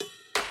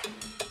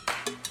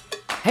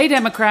Hey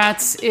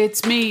Democrats,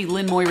 it's me,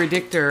 Lynn Moira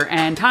Dichter,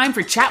 and time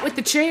for Chat with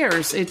the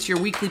Chairs. It's your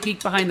weekly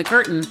peek behind the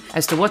curtain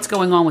as to what's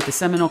going on with the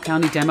Seminole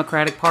County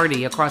Democratic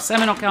Party across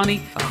Seminole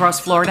County,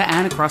 across Florida,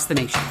 and across the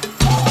nation.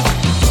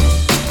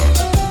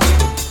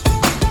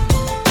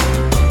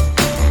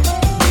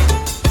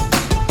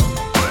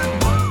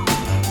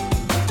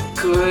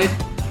 Good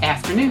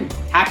afternoon.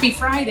 Happy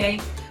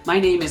Friday. My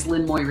name is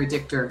Lynn Moira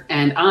Dichter,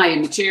 and I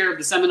am the chair of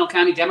the Seminole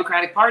County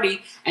Democratic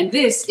Party, and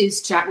this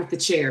is Chat with the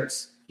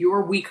Chairs,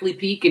 your weekly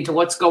peek into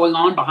what's going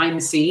on behind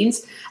the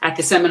scenes at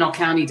the Seminole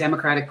County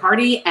Democratic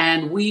Party,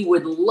 and we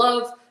would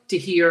love to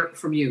hear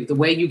from you. The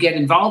way you get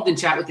involved in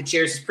Chat with the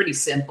Chairs is pretty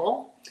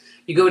simple.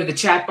 You go to the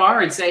chat bar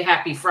and say,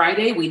 Happy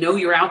Friday. We know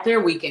you're out there.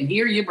 We can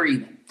hear you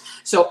breathing.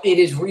 So it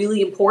is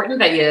really important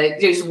that you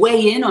just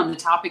weigh in on the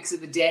topics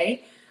of the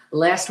day.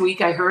 Last week,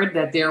 I heard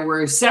that there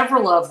were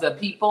several of the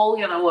people,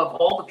 of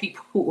all the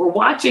people who were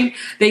watching,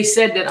 they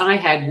said that I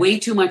had way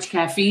too much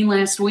caffeine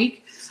last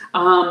week.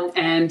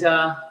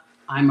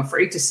 I'm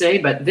afraid to say,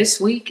 but this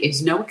week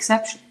is no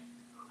exception.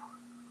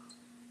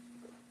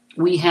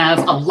 We have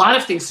a lot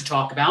of things to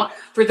talk about.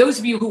 For those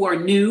of you who are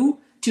new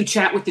to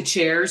Chat with the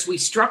Chairs, we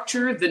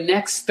structure the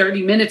next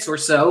 30 minutes or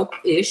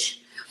so-ish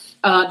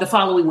the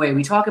following way.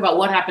 We talk about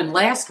what happened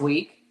last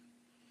week,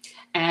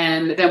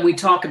 and then we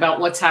talk about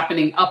what's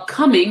happening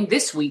upcoming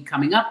this week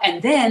coming up,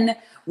 and then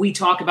we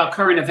talk about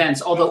current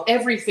events, although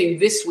everything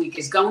this week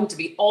is going to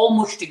be all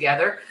mushed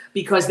together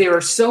because there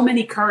are so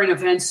many current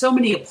events, so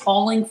many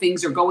appalling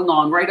things are going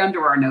on right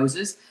under our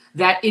noses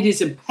that it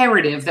is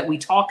imperative that we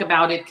talk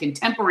about it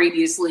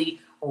contemporaneously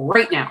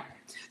right now.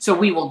 So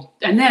we will,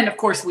 and then of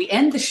course we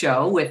end the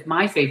show with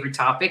my favorite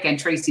topic and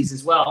Tracy's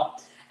as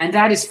well, and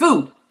that is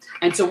food.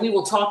 And so we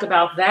will talk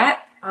about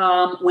that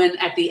when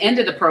at the end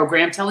of the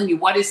program, telling you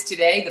what is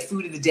today, the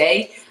food of the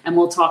day, and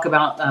we'll talk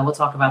about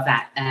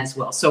that as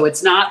well. So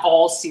it's not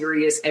all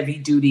serious,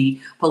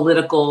 heavy-duty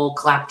political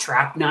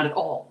claptrap, not at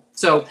all.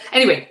 So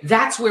anyway,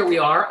 that's where we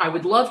are. I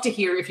would love to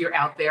hear if you're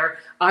out there.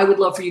 I would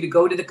love for you to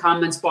go to the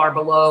comments bar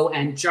below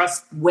and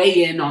just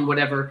weigh in on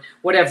whatever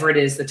it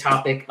is, the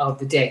topic of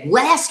the day.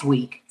 Last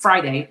week,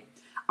 Friday,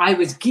 I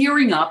was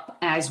gearing up,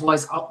 as were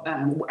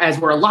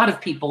a lot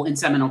of people in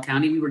Seminole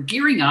County. We were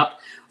gearing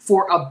up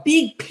for a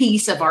big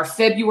piece of our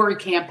February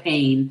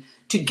campaign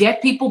to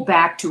get people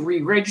back to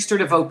re-register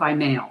to vote by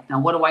mail. Now,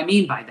 what do I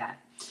mean by that?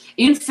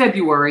 In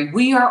February,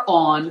 we are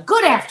on,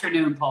 good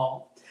afternoon,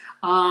 Paul.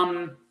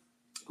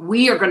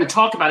 We are going to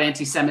talk about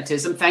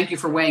anti-Semitism. Thank you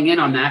for weighing in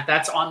on that.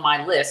 That's on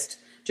my list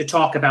to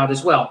talk about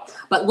as well.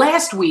 But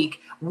last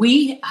week,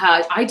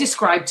 I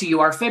described to you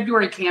our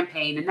February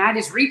campaign, and that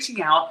is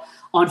reaching out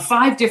on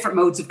 5 different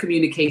modes of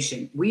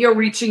communication. We are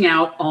reaching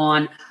out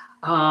on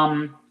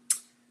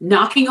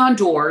knocking on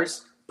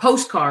doors,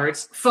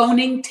 postcards,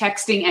 phoning,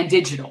 texting, and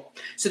digital.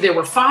 So there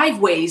were 5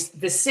 ways,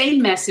 the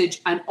same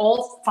message on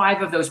all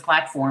 5 of those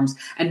platforms.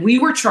 And we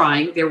were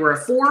trying, there were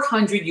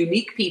 400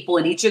 unique people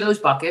in each of those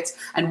buckets,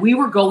 and we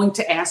were going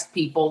to ask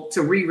people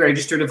to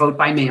re-register to vote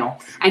by mail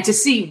and to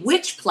see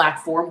which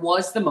platform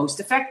was the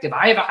most effective.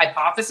 I have a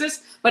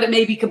hypothesis, but it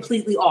may be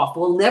completely off.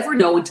 We'll never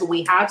know until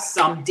we have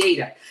some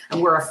data.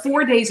 And we're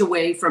 4 days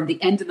away from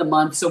the end of the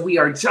month, so we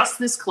are just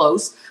this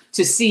close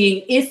to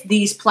seeing if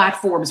these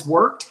platforms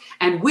worked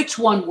and which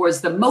one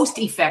was the most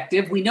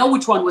effective. We know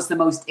which one was the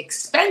most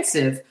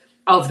expensive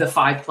of the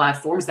 5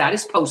 platforms. That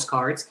is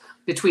postcards.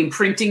 Between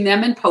printing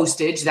them and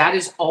postage, that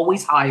is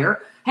always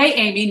higher. Hey,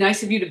 Amy,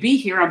 nice of you to be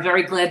here. I'm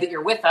very glad that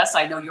you're with us.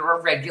 I know you're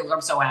a regular.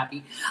 I'm so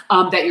happy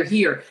that you're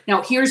here.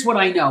 Now, here's what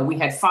I know. We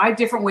had 5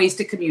 different ways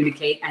to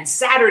communicate, and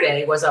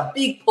Saturday was a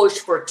big push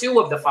for 2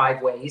 of the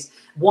 5 ways.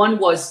 One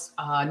was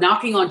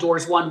knocking on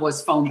doors. One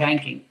was phone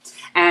banking.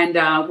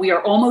 And we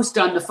are almost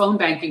done the phone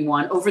banking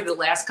one over the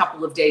last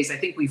couple of days. I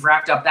think we've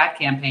wrapped up that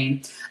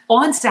campaign.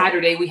 On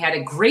Saturday, we had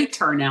a great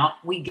turnout.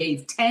 We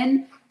gave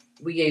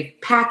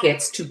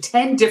packets to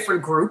 10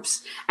 different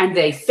groups, and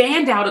they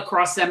fanned out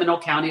across Seminole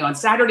County on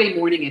Saturday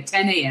morning at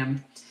 10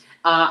 a.m.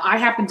 I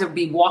happened to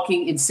be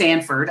walking in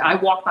Sanford. I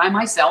walked by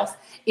myself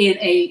in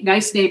a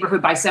nice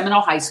neighborhood by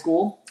Seminole High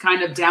School,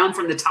 kind of down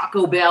from the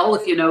Taco Bell,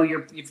 if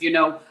you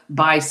know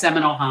by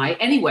Seminole High.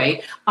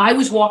 Anyway, I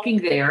was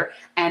walking there,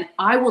 and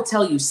I will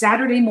tell you,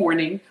 Saturday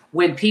morning,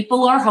 when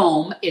people are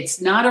home,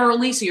 it's not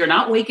early, so you're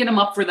not waking them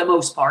up for the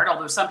most part,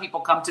 although some people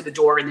come to the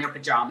door in their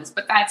pajamas,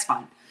 but that's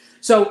fine.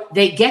 So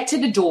they get to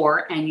the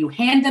door, and you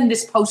hand them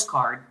this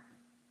postcard.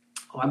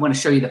 Oh, I want to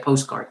show you the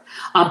postcard.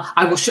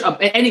 I will show.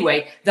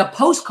 Anyway, the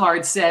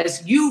postcard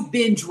says, "You've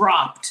been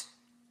dropped,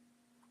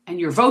 and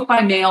your vote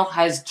by mail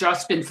has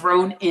just been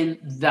thrown in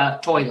the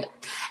toilet."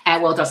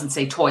 And well, it doesn't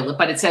say toilet,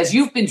 but it says,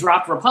 "You've been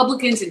dropped.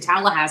 Republicans in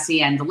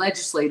Tallahassee and the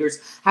legislators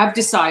have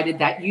decided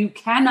that you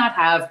cannot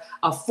have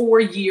a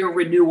 4-year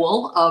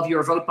renewal of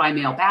your vote by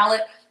mail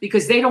ballot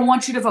because they don't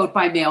want you to vote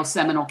by mail,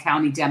 Seminole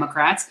County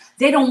Democrats.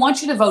 They don't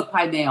want you to vote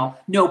by mail,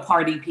 no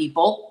party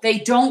people. They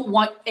don't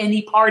want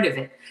any part of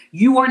it.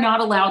 You are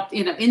not allowed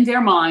in their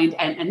mind."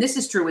 And this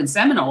is true in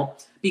Seminole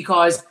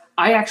because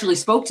I actually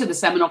spoke to the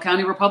Seminole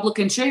County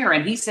Republican chair,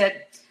 and he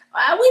said,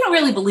 "We don't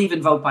really believe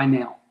in vote by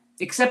mail.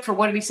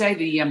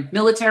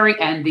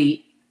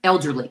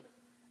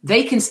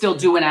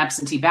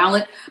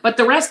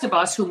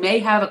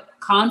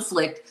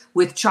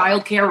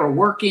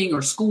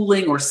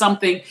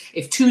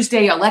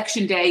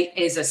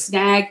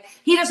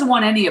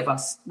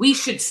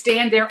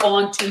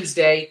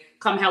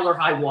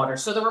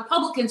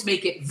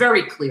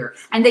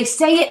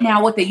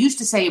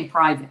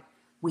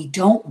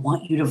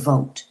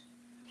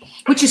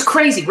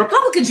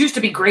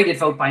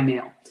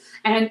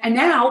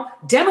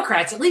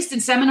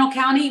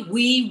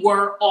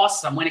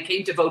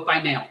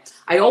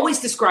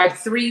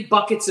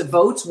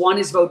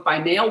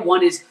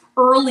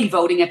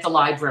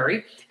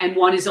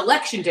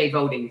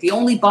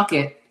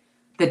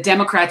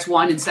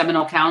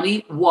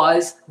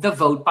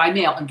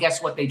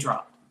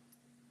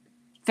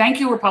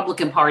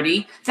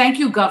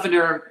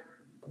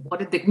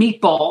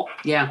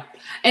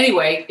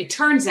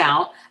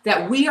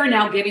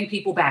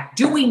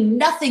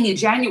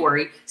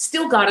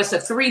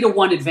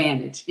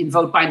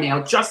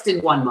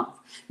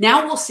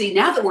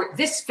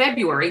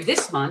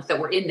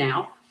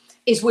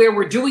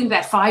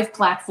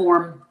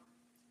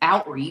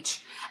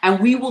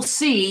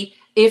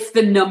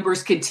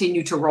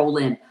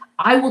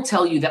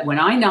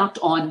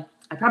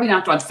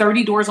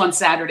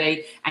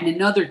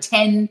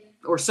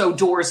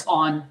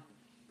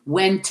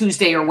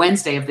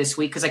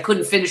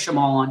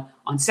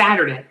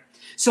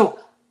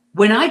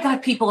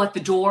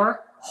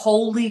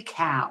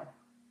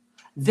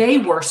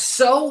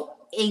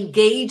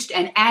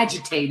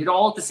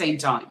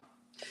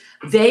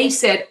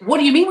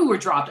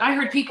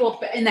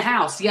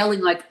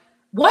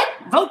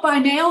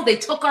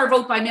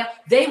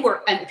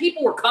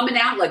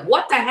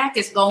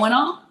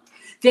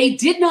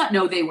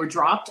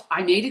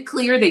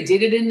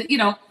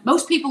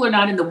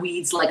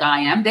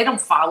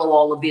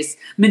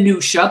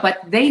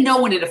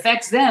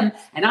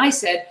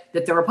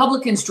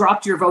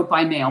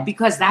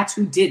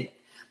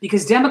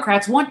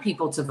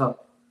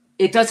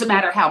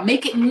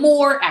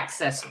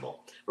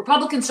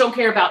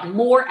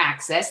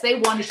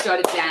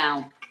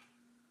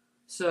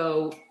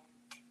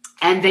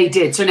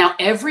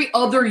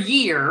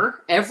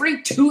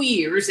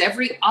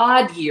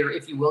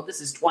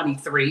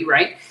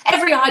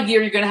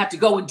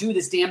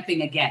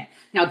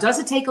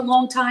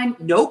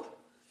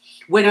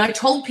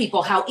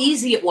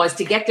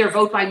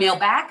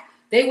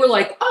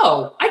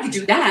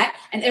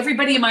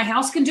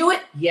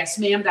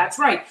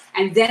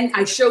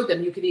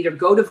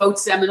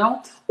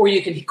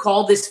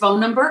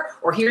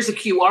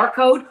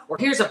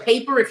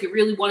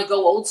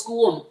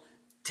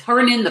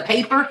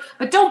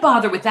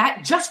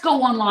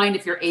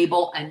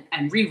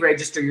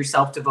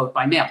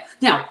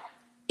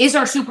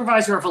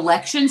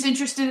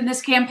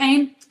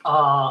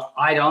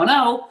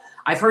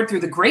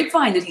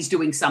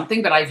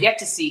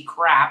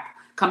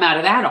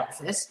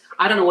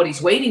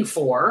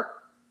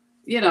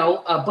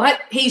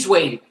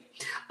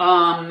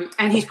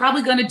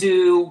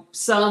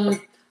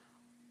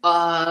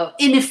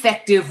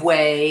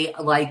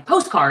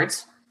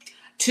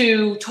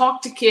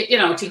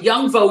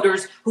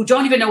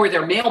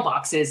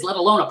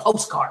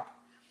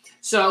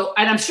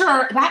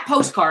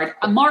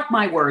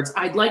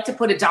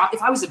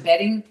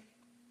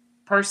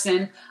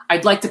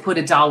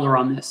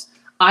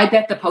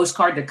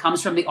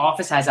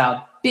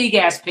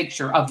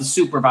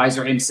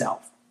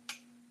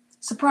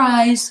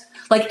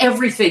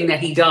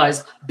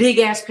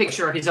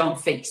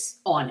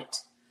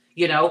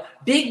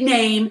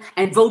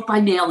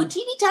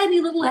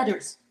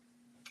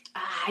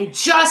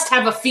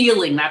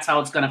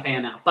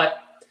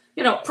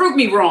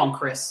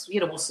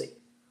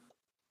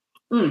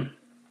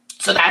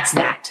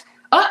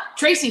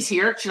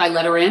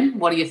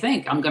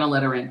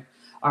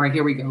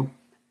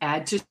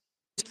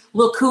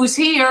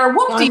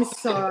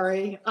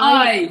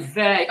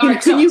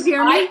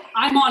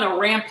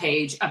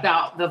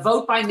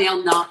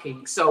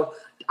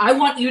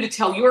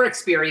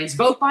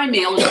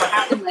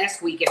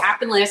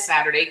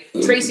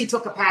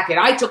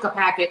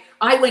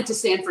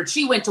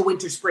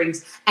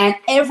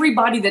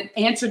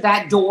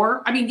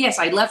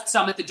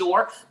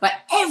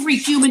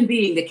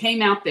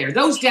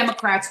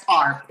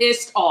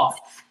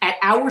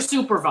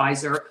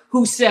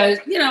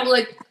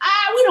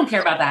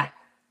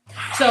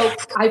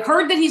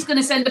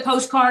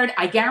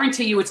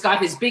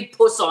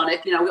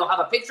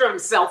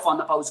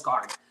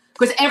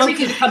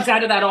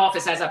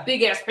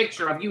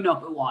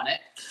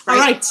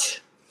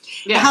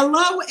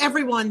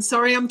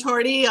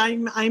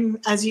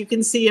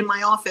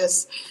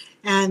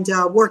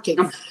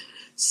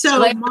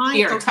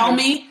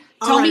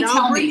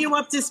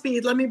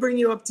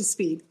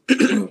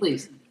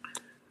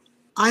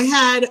 I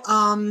had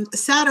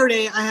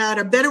Saturday. I had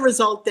a better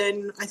result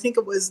than I think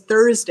it was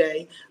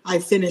Thursday. I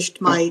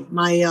finished my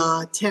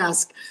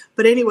task,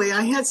 but anyway,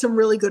 I had some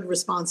really good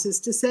responses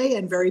to say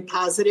and very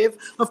positive.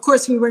 Of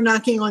course, we were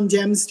knocking on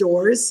Dems'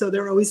 doors, so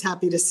they're always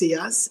happy to see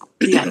us.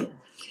 Yeah, and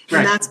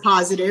right. That's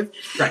positive.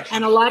 Right.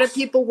 And a lot of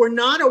people were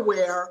not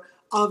aware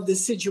of the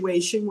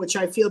situation, which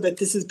I feel that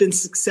this has been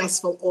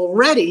successful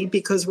already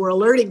because we're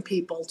alerting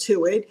people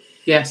to it.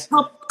 Yes.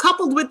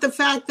 Coupled with the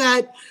fact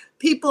that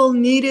people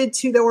needed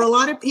to, there were a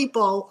lot of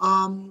people,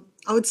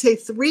 I would say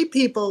 3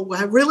 people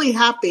were really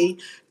happy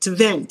to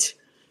vent,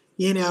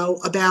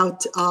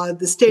 about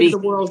the state of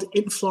the world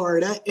in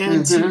Florida.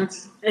 And,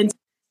 and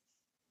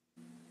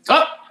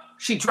oh,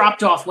 she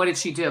dropped off. What did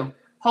she do?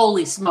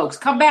 Holy smokes.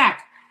 Come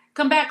back,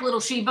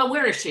 little Sheba.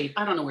 Where is she?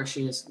 I don't know where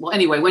she is. Well,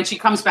 anyway, when she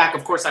comes back,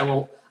 of course, I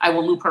will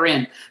loop her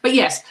in. But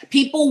yes,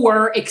 people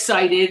were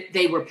excited.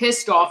 They were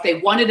pissed off. They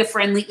wanted a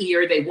friendly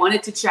ear. They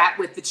wanted to chat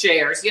with the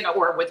chairs,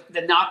 or with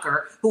the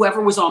knocker,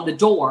 whoever was on the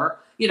door,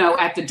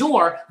 at the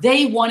door.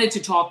 They wanted to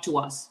talk to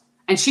us.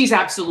 And she's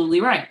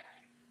absolutely right.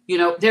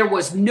 There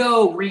was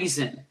no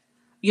reason,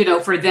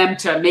 for them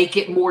to make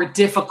it more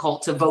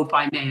difficult to vote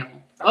by mail.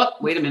 Oh,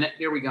 wait a minute.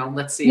 Here we go.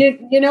 Let's see.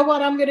 You know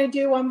what I'm going to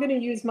do? I'm going to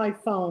use my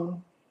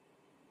phone.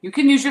 You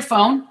can use your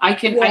phone. I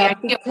can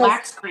get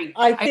black screen.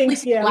 I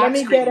think, let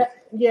me get it.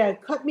 Yeah,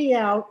 cut me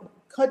out.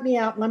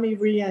 Let me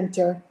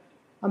re-enter.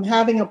 I'm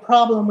having a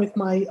problem with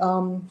my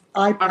iPad.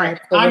 All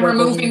right. I'm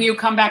removing you.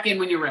 Come back in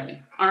when you're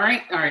ready. All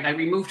right. I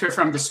removed her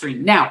from the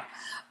stream. Now,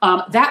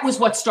 that was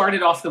what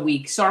started off the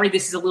week. Sorry,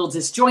 this is a little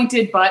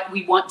disjointed, but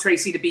we want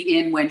Tracy to be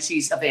in when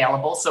she's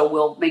available. So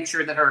we'll make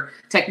sure that her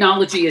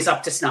technology is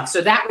up to snuff.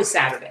 So that was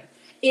Saturday.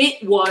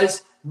 It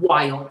was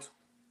wild.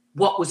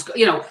 What was,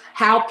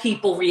 how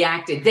people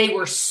reacted. They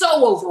were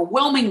so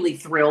overwhelmingly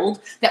thrilled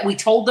that we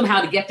told them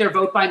how to get their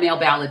vote by mail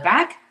ballot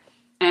back.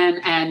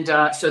 And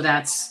so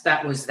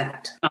that was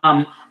that.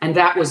 And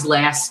that was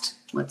last,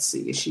 let's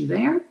see, is she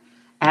there?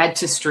 Add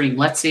to stream.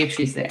 Let's see if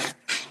she's there.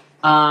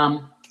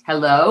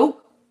 Hello?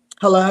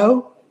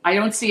 Hello? I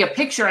don't see a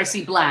picture. I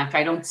see black.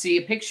 I don't see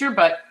a picture,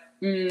 but.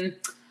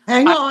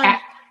 Hang on.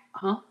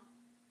 Huh?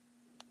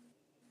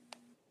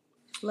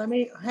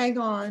 Hang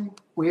on.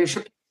 Where's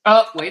your,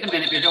 oh, wait a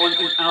minute. You're going,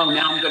 oh,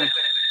 now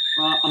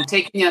I'm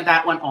taking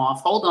that one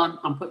off. Hold on.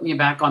 I'm putting you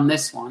back on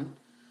this one.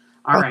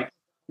 All right.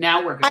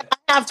 Now we're good.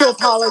 I have to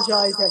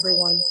apologize,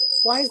 everyone.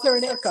 Why is there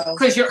an echo?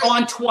 Because you're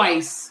on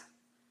twice.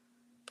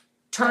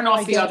 Turn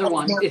off the other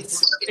one.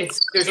 It's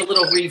there's a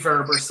little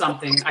reverb or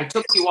something. I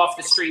took you off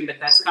the stream, but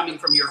that's coming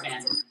from your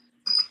end.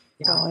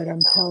 God, I'm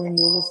telling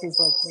you, this is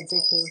like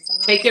ridiculous.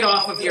 Take it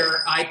off of your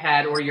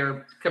iPad or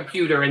your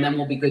computer, and then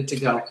we'll be good to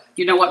go.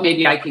 You know what?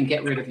 Maybe I can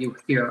get rid of you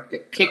here.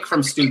 Kick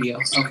from studio.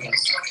 Okay.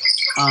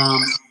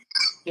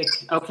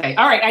 Okay.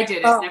 All right. I did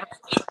it. All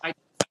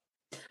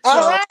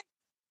right.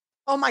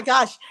 Oh my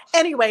gosh.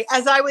 Anyway,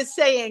 as I was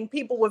saying,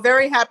 people were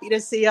very happy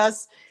to see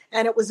us.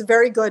 And it was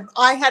very good.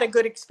 I had a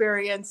good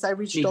experience. I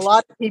reached a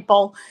lot of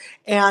people.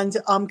 And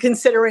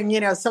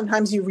considering,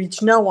 sometimes you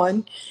reach no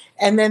one.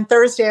 And then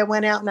Thursday I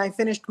went out and I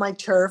finished my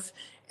turf.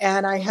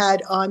 And I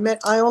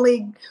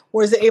only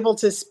was able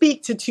to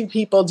speak to 2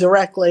 people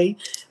directly.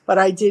 But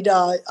I did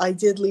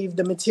leave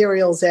the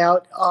materials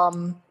out.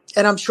 And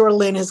I'm sure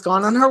Lynn has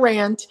gone on her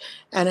rant.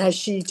 And as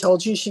she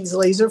told you, she's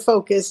laser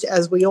focused,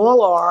 as we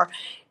all are,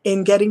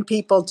 in getting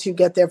people to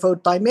get their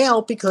vote by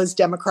mail because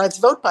Democrats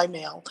vote by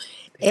mail.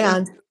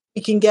 And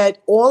we can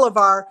get all of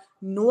our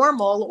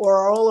normal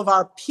or all of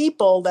our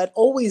people that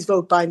always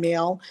vote by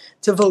mail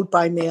to vote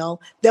by mail.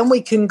 Then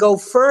we can go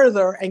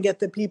further and get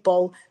the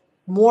people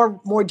more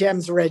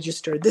Dems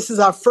registered. This is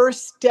our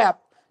first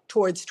step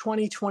towards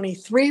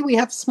 2023. We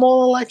have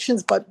small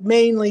elections, but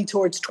mainly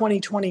towards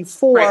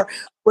 2024, right,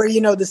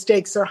 where, the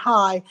stakes are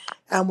high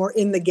and we're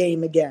in the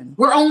game again.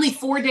 We're only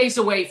 4 days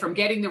away from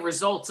getting the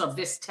results of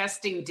this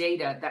testing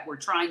data that we're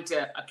trying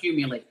to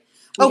accumulate.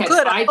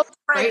 Good. I hope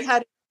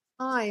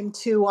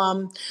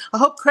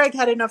Craig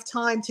had enough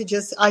time to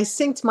just, I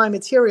synced my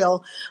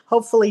material.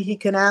 Hopefully he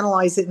can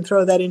analyze it and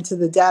throw that into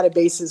the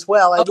database as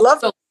well. I'd love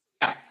to.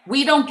 Yeah.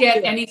 We don't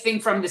get anything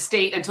from the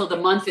state until the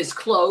month is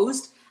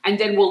closed. And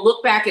then we'll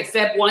look back at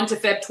Feb 1 to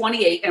Feb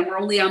 28, and we're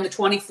only on the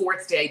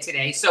 24th day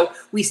today. So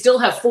we still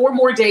have 4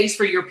 more days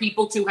for your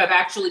people to have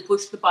actually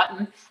pushed the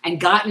button and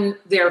gotten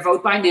their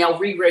vote by mail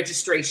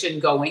re-registration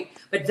going.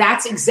 But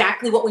that's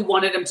exactly what we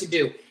wanted them to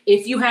do.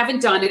 If you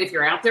haven't done it, if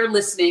you're out there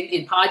listening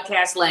in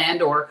podcast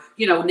land or,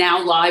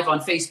 now live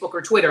on Facebook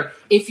or Twitter,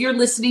 if you're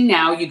listening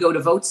now, you go to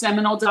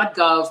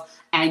voteseminole.gov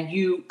and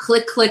you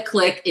click.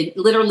 In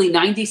literally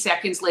 90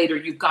 seconds later,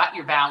 you've got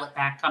your ballot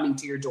back coming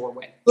to your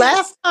doorway.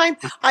 Last time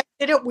I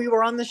did it, we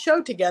were on the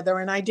show together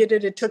and I did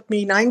it. It took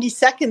me 90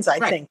 seconds, I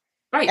think.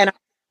 Right. And it's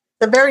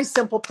a very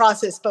simple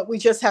process, but we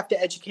just have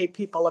to educate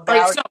people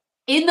about it. So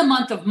in the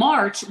month of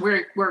March,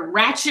 we're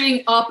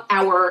ratcheting up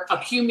our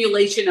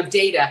accumulation of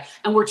data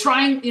and we're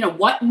trying,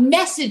 what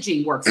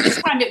messaging works.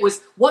 This time it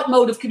was what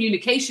mode of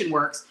communication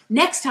works.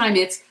 Next time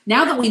it's,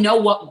 now that we know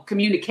what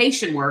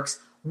communication works,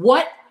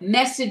 What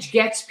message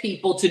gets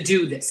people to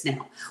do this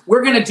now?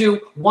 We're going to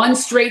do one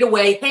straight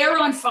away, hair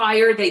on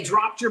fire, they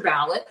dropped your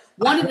ballot.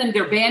 One of them,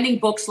 they're banning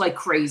books like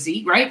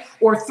crazy, right?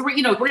 Or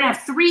three, we're going to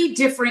have three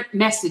different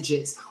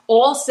messages,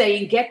 all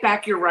saying get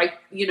back your right,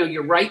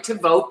 your right to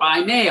vote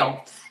by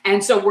mail.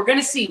 And so we're going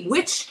to see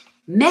which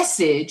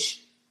message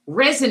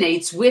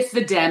resonates with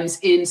the Dems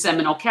in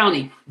Seminole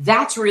County.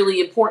 That's really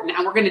important.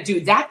 And we're going to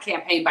do that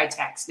campaign by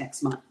text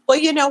next month. Well,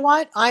 you know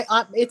what?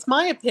 It's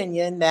my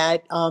opinion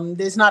that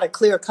there's not a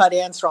clear-cut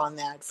answer on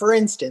that. For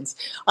instance,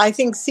 I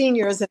think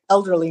seniors and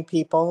elderly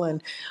people,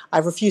 and I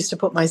refuse to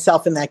put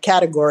myself in that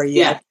category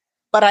yet,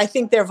 but I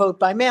think they're vote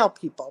by mail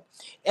people.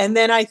 And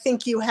then I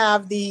think you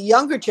have the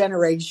younger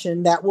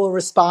generation that will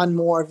respond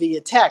more via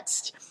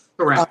text.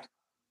 Correct.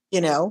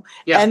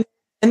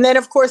 And then,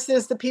 of course,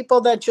 there's the people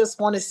that just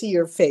want to see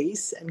your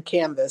face and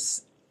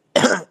canvas.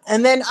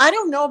 And then I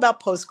don't know about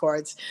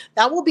postcards.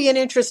 That will be an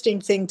interesting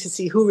thing to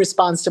see who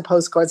responds to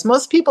postcards.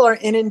 Most people are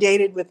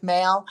inundated with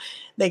mail.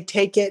 They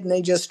take it and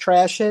they just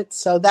trash it.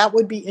 So that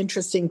would be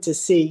interesting to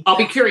see. I'll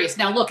be curious.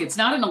 Now, look, it's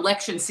not an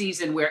election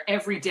season where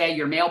every day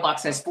your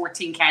mailbox has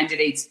 14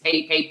 candidates'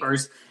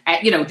 papers.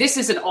 This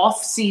is an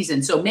off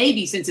season. So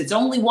maybe since it's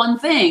only one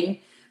thing,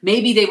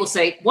 maybe they will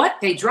say, what?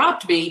 They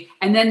dropped me.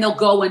 And then they'll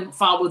go and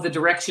follow the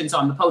directions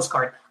on the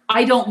postcard.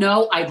 I don't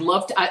know. I'd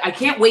love to. I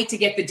can't wait to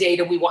get the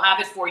data. We will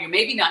have it for you.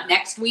 Maybe not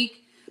next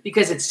week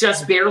because it's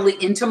just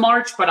barely into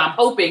March. But I'm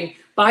hoping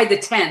by the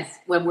 10th,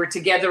 when we're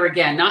together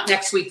again, not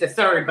next week, the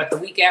 3rd, but the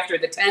week after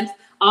the 10th,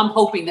 I'm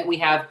hoping that we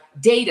have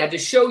data to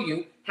show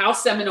you how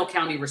Seminole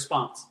County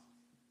responds.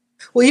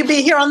 Will you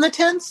be here on the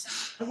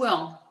 10th? I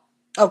will.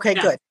 Okay,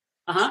 good.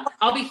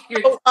 I'll be here.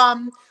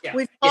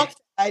 We've talked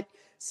about.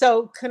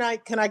 So can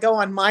I go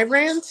on my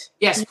rant?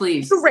 Yes,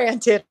 please. You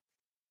ranted.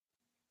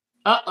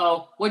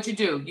 What'd you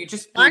do? You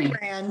just my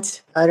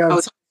rant. I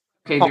don't.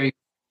 Okay, there you go.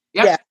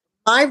 Yep. Yeah,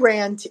 my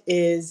rant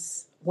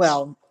is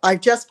I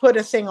just put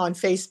a thing on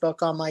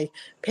Facebook on my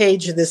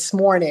page this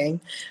morning.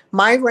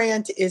 My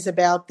rant is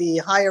about the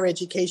higher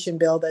education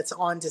bill that's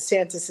on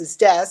DeSantis's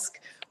desk.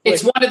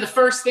 It's one of the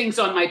first things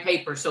on my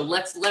paper, so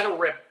let's let it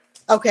rip.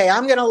 Okay,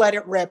 I'm going to let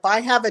it rip.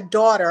 I have a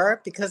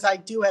daughter because I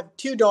do have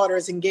two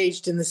daughters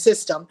engaged in the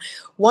system.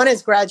 One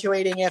is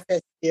graduating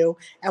FSU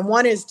and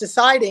one is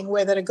deciding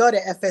whether to go to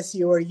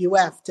FSU or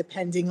UF,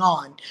 depending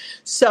on.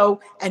 So,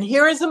 and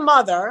here is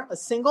a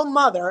single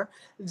mother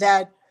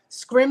that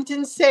scrimped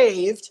and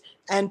saved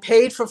and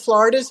paid for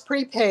Florida's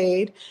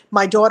prepaid.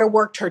 My daughter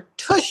worked her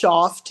tush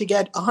off to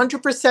get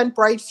 100%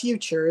 bright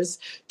futures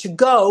to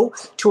go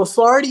to a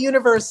Florida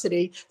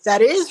university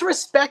that is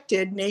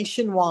respected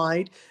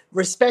nationwide,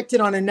 respected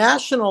on a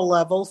national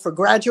level for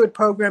graduate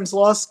programs,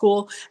 law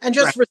school, and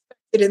just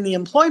respected in the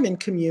employment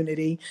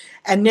community.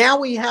 And now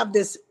we have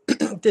this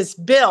this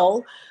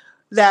bill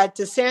that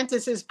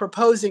DeSantis is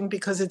proposing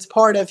because it's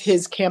part of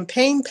his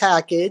campaign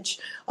package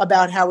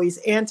about how he's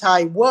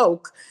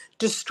anti-woke,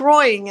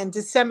 destroying and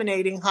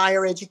disseminating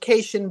higher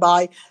education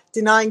by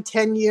denying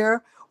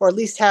tenure or at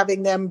least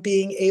having them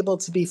being able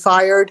to be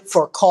fired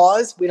for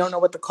cause. We don't know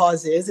what the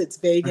cause is. It's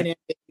vague and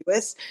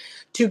ambiguous.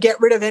 To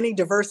get rid of any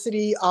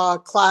diversity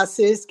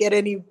classes, get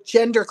any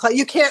gender class.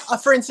 You can't,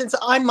 for instance,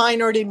 I'm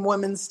minored in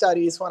women's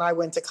studies when I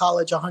went to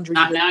college 100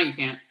 years ago. Now you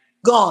can't.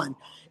 Gone.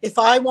 If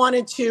I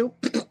wanted to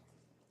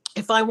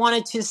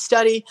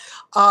study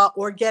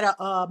or get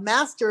a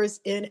master's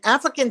in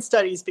African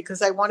studies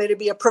because I wanted to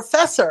be a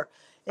professor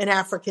in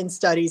African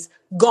studies,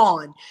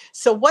 gone.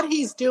 So what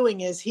he's doing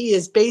is he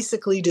is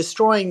basically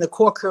destroying the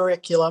core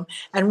curriculum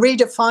and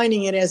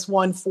redefining it as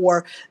one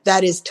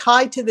that is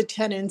tied to the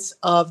tenets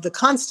of the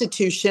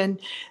Constitution,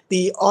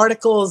 the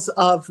Articles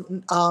of,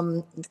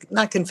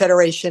 not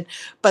Confederation,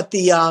 but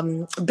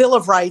the Bill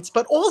of Rights,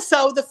 but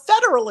also the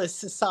Federalist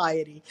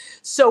Society.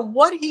 So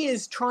what he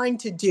is trying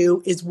to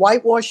do is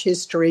whitewash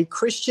history,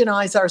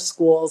 Christianize our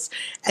schools,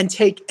 and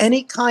take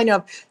any kind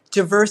of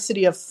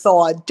diversity of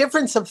thought,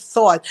 difference of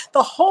thought.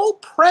 The whole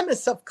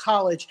premise of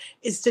college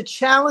is to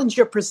challenge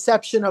your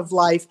perception of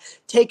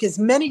life, take as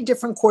many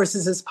different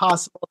courses as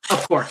possible.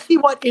 Of course. See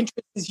what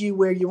interests you,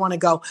 where you want to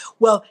go.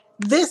 Well,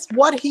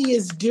 what he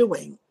is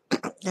doing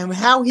and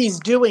how he's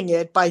doing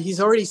it he's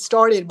already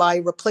started by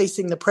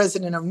replacing the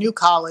president of New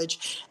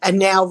College and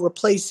now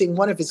replacing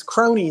one of his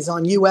cronies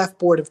on UF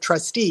Board of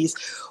Trustees.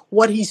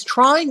 What he's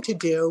trying to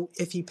do,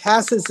 if he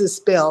passes this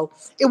bill,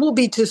 it will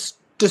be to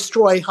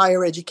destroy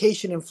higher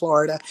education in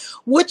Florida,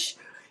 which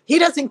he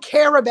doesn't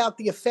care about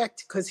the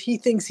effect because he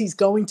thinks he's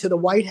going to the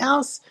White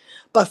House.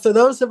 But for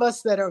those of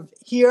us that are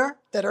here,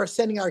 that are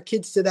sending our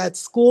kids to that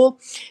school,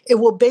 it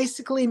will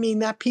basically mean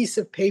that piece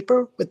of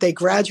paper, what they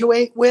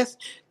graduate with,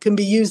 can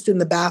be used in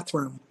the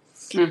bathroom.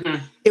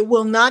 Mm-hmm. It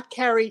will not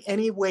carry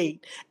any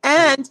weight.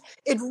 And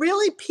it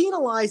really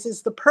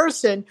penalizes the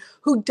person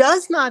who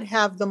does not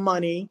have the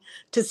money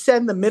to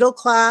send the middle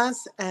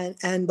class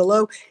and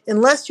below,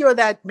 unless you're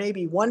that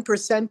maybe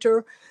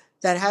 1%er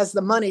that has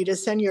the money to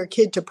send your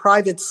kid to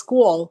private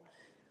school.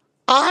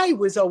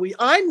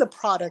 I'm the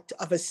product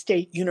of a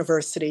state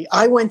university.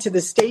 I went to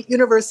the State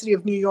University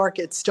of New York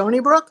at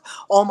Stony Brook.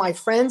 All my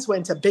friends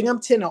went to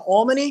Binghamton or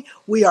Albany.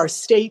 We are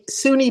state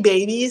SUNY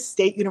babies,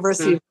 State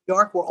University of New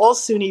York. We're all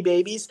SUNY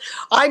babies.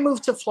 I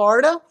moved to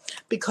Florida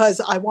because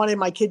I wanted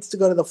my kids to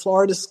go to the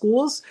Florida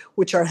schools,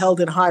 which are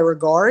held in high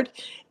regard.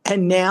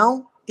 And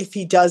now, if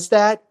he does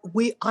that,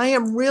 I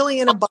am really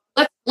in a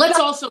bind. Let's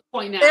also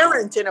point out.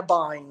 Parent in a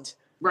bind.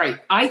 Right.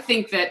 I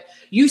think that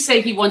you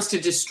say he wants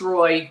to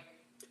destroy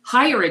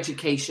higher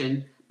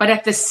education, but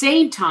at the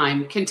same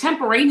time,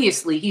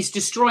 contemporaneously, he's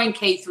destroying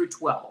K through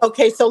 12.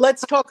 Okay, so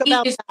let's talk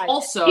about he is that.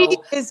 Also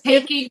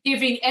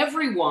giving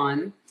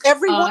everyone.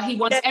 He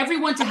wants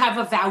everyone to have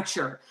a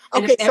voucher.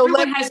 And if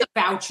everyone has a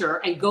voucher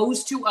and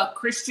goes to a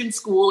Christian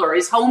school or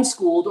is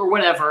homeschooled or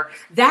whatever,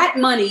 that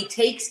money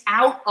takes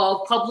out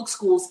of public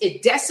schools.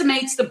 It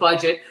decimates the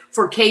budget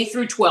for K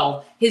through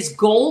 12. His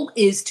goal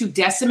is to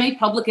decimate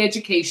public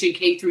education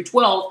K through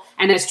 12.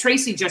 And as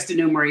Tracy just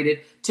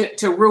enumerated,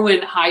 to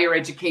ruin higher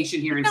education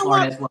here in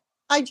Florida as well.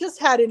 I just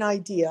had an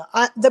idea.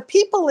 The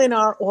people in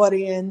our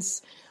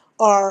audience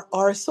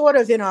are sort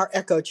of in our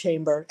echo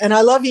chamber. And I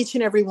love each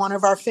and every one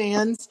of our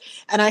fans.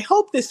 And I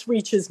hope this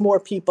reaches more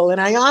people. And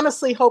I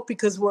honestly hope,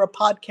 because we're a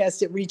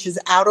podcast, it reaches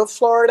out of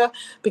Florida,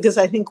 because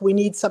I think we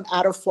need some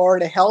out of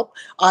Florida help,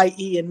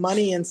 i.e. in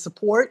money and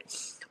support.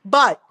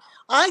 But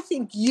I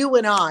think you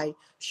and I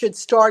should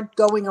start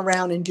going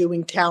around and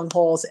doing town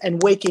halls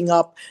and waking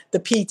up the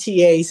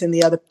PTAs and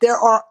the other. There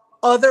are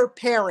other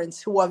parents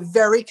who are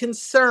very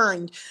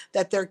concerned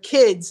that their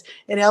kids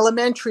in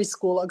elementary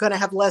school are going to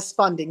have less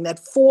funding, that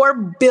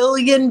 $4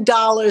 billion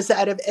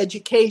out of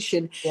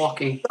education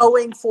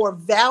going for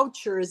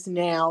vouchers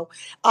now.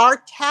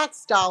 Our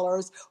tax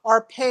dollars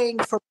are paying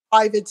for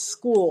private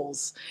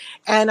schools.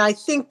 And I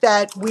think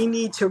that we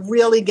need to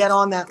really get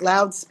on that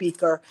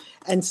loudspeaker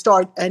and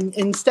start, and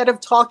instead of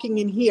talking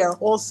in here,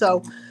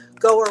 also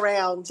go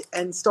around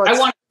and start. I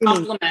want to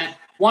compliment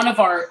one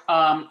of our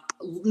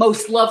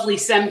most lovely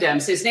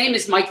SEMDEMs. His name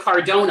is Mike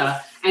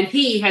Cardona, and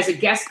he has a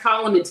guest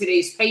column in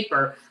today's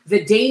paper,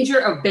 The Danger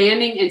of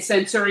Banning and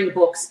Censoring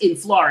Books in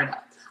Florida.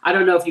 I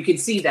don't know if you can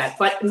see that,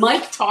 but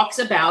Mike talks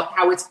about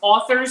how it's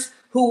authors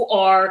who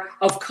are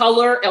of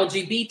color,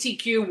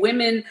 LGBTQ,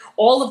 women,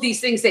 all of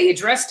these things. They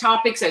address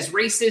topics as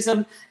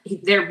racism,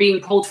 they're being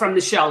pulled from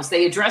the shelves.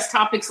 They address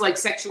topics like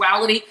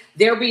sexuality,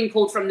 they're being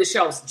pulled from the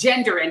shelves.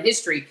 Gender and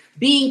history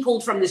being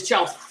pulled from the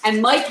shelves.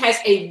 And Mike has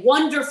a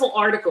wonderful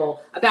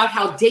article about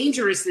how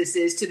dangerous this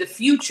is to the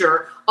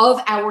future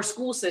of our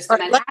school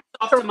system. And hats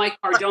off to Mike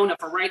Cardona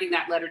for writing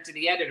that letter to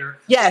the editor.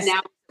 Yes. And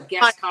now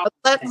guest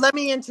let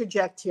me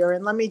interject here,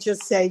 and let me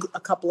just say a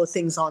couple of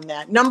things on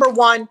that. Number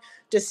one,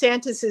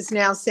 DeSantis is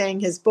now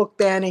saying his book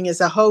banning is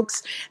a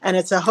hoax, and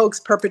it's a hoax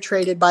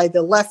perpetrated by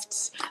the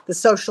lefts, the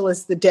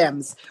socialists, the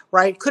Dems,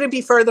 right? Couldn't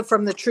be further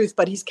from the truth,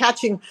 but he's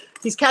catching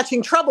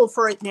trouble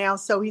for it now,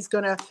 so he's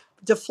going to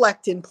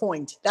deflect and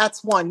point.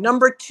 That's one.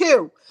 Number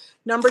two,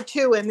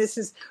 and this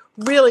is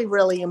really,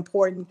 really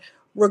important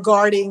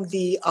regarding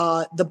the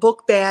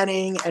book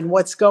banning and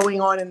what's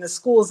going on in the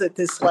schools at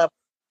this level.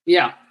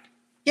 Yeah.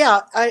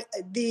 Yeah,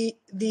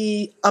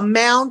 the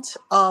amount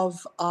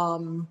of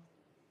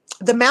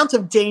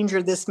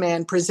danger this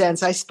man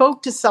presents. I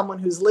spoke to someone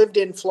who's lived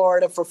in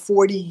Florida for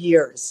 40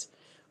 years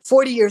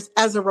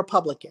as a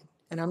Republican,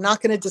 and I'm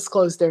not going to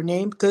disclose their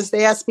name because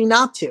they asked me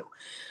not to.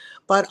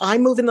 But I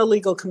move in the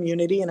legal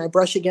community, and I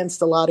brush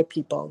against a lot of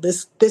people.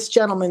 This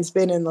gentleman's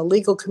been in the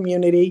legal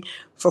community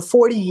for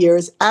 40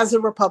 years as a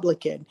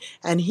Republican,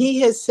 and he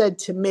has said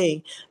to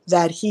me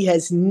that he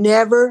has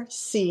never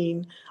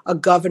seen a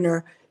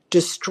governor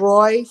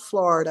destroy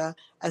Florida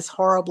as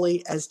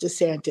horribly as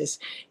DeSantis.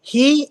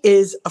 He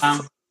is,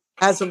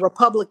 as a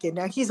Republican,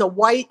 now he's a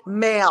white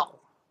male,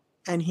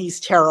 and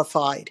he's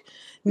terrified.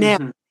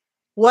 Now,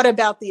 what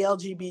about the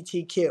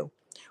LGBTQ?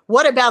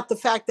 What about the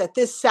fact that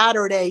this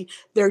Saturday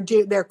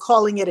they're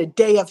calling it a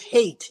day of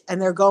hate,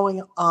 and they're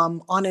going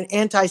on an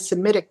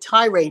anti-Semitic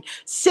tirade?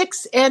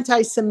 6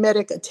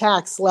 anti-Semitic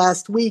attacks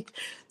last week,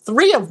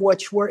 3 of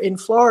which were in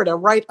Florida,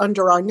 right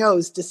under our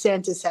nose.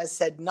 DeSantis has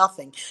said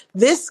nothing.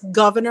 This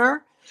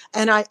governor,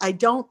 and I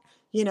don't,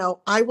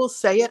 I will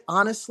say it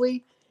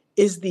honestly,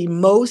 is the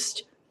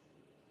most,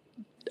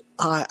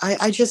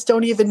 I just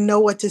don't even know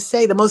what to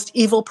say, the most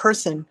evil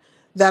person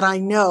that I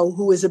know,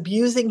 who is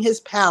abusing his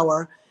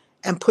power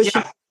and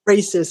pushing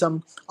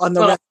racism on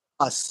the rest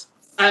of us.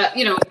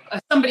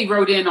 Somebody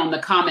wrote in on the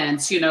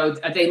comments,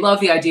 they love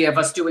the idea of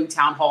us doing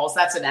town halls.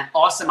 That's an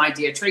awesome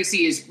idea.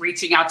 Tracy is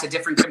reaching out to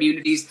different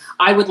communities.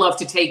 I would love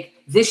to take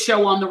this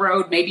show on the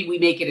road. Maybe we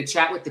make it a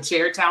chat with the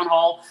chair town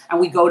hall, and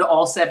we go to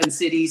all 7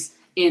 cities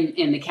in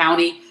the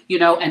county,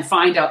 and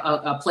find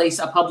a place,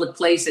 a public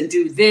place, and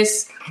do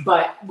this,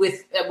 but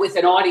with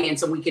an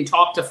audience, and we can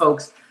talk to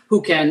folks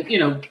who can,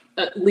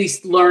 at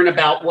least learn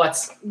about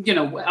what's,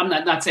 I'm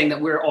not saying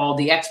that we're all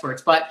the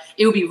experts, but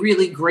it would be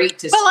really great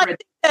to spread.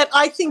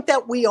 I think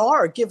that we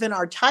are, given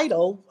our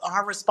title,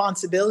 our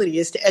responsibility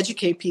is to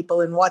educate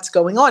people in what's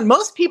going on.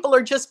 Most people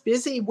are just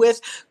busy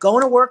with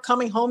going to work,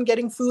 coming home,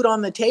 getting food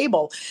on the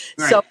table.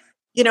 Right. So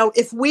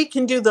if we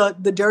can do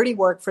the dirty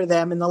work for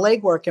them and the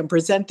legwork and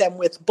present them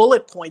with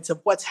bullet points of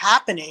what's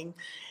happening,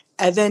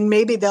 and then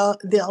maybe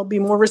they'll be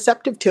more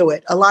receptive to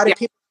it. A lot of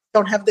people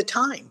don't have the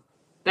time.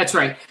 That's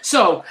right.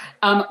 So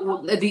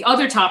the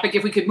other topic,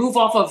 if we could move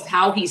off of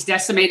how he's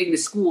decimating the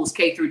schools,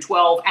 K through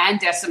 12, and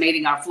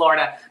decimating our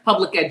Florida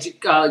public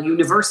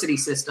university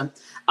system,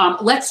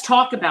 let's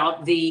talk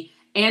about the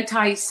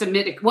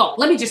anti-Semitic. Well,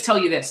 let me just tell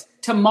you this.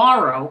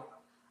 Tomorrow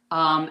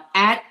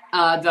at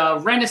the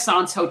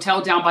Renaissance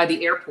Hotel down by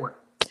the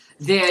airport,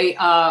 the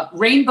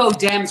Rainbow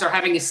Dems are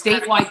having a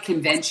statewide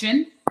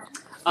convention.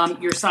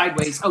 You're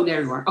sideways. Oh,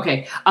 there you are.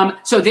 Okay.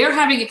 So they're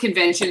having a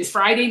convention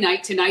Friday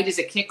night. Tonight is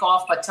a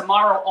kickoff, but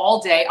tomorrow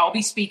all day I'll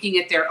be speaking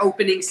at their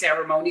opening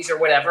ceremonies or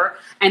whatever.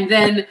 And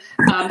then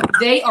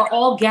they are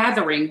all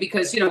gathering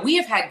because, we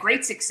have had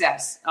great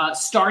success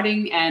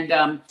starting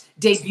and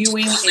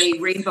debuting a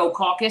Rainbow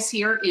Caucus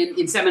here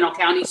in Seminole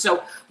County.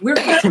 So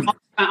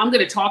I'm going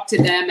to talk to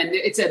them, and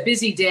it's a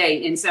busy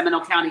day in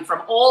Seminole County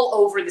from all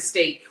over the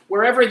state.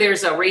 Wherever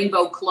there's a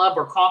Rainbow Club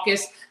or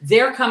caucus,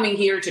 they're coming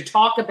here to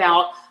talk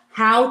about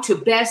how to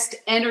best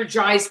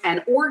energize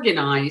and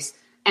organize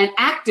and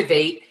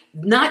activate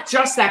not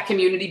just that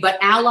community, but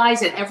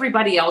allies and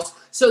everybody else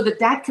so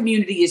that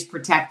community is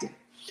protected.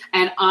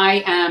 And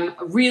I am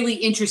really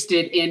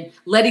interested in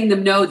letting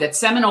them know that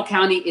Seminole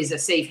County is a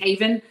safe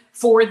haven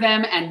for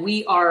them. And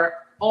we are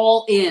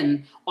all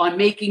in on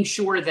making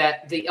sure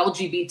that the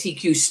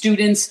LGBTQ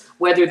students,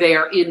 whether they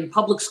are in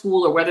public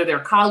school or whether they're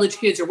college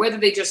kids or whether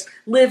they just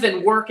live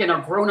and work and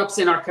are grown-ups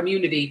in our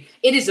community,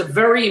 it is a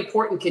very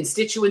important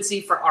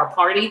constituency for our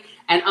party.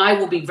 And I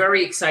will be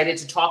very excited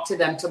to talk to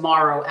them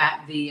tomorrow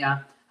at the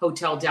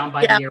hotel down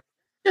by the airport.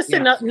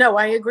 No,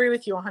 I agree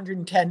with you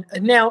 110.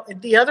 Now,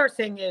 the other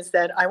thing is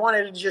that I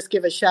wanted to just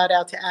give a shout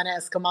out to Anna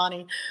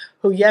Escamani,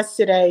 who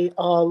yesterday,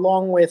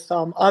 along with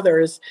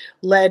others,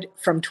 led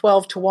from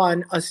 12 to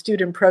 1 a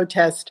student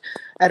protest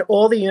at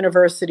all the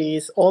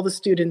universities. All the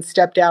students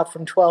stepped out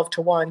from 12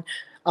 to 1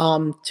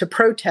 to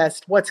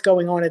protest what's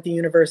going on at the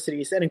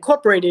universities. And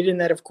incorporated in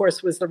that, of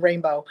course, was the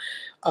Rainbow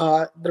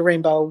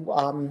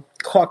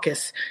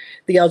Caucus,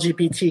 the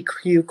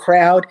LGBTQ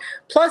crowd,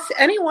 plus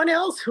anyone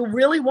else who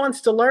really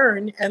wants to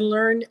learn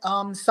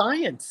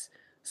science,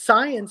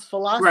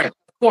 philosophy. Right,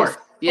 of course,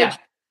 yeah.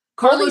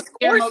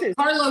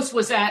 Carlos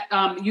was at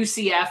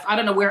UCF. I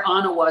don't know where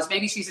Anna was.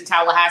 Maybe she's in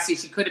Tallahassee.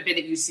 She could have been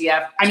at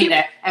UCF.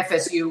 At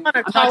FSU.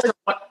 I'm not sure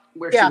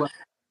where she was.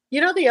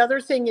 The other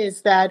thing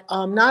is that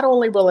not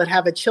only will it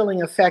have a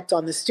chilling effect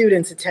on the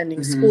students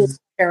attending schools,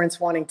 parents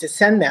wanting to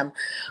send them,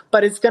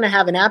 but it's going to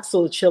have an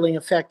absolute chilling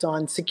effect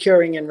on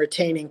securing and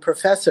retaining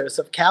professors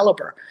of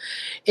caliber.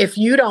 If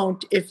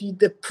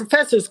the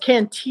professors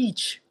can't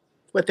teach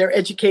what they're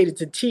educated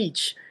to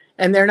teach,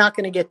 and they're not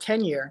going to get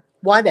tenure,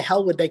 why the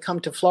hell would they come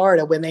to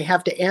Florida when they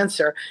have to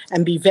answer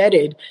and be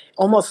vetted,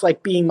 almost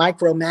like being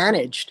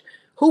micromanaged?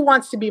 Who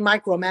wants to be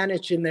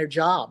micromanaged in their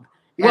job?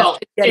 Well,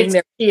 getting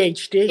their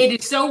PhD. It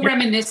is so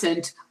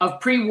reminiscent of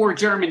pre-war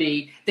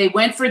Germany. They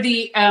went for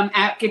the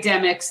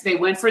academics. They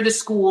went for the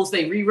schools.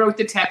 They rewrote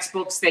the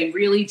textbooks. They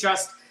really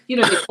just,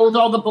 they pulled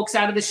all the books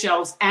out of the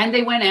shelves, and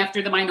they went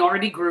after the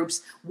minority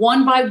groups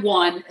one by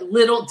one,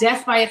 little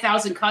death by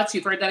 1,000 cuts.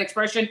 You've heard that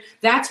expression.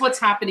 That's what's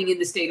happening in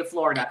the state of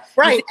Florida.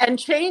 Right. And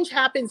change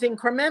happens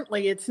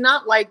incrementally. It's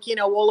not like,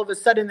 all of a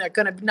sudden they're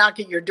going to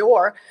knock at your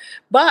door,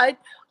 but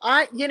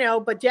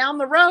but down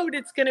the road,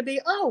 it's going to be,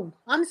 oh,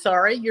 I'm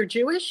sorry, you're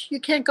Jewish. You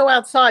can't go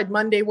outside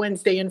Monday,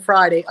 Wednesday, and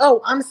Friday.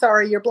 Oh, I'm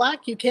sorry, you're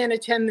Black. You can't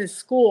attend this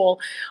school.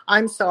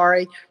 I'm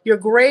sorry, your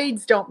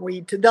grades don't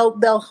read.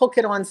 They'll hook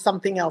it on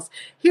something else.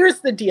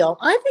 Here's the deal.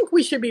 I think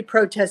we should be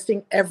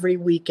protesting every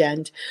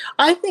weekend.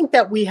 I think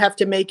that we have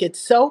to make it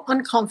so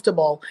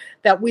uncomfortable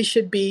that we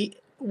should be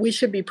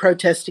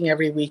protesting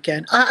every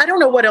weekend. I don't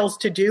know what else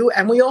to do.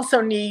 And we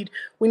also need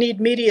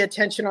media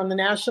attention on the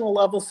national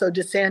level so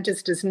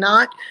DeSantis does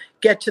not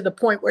get to the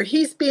point where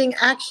he's being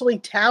actually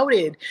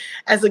touted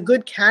as a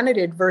good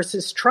candidate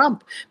versus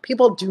Trump.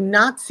 People do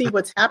not see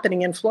what's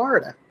happening in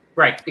Florida.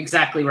 Right,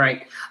 exactly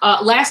right.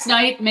 Last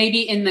night,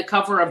 maybe in the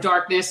cover of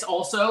darkness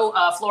also,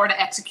 Florida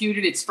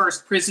executed its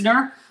first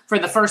prisoner. For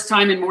the first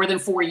time in more than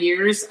 4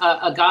 years,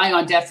 a guy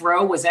on death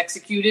row was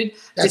executed.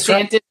 That's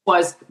DeSantis right.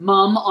 was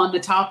mum on the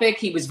topic.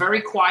 He was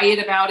very quiet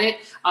about it.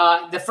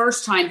 The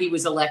first time he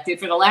was elected,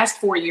 for the last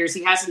 4 years,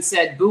 he hasn't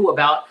said boo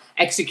about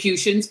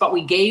executions, but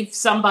we gave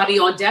somebody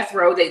on death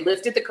row, they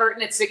lifted the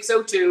curtain at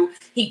 6:02,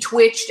 he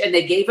twitched and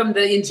they gave him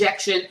the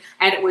injection,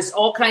 and it was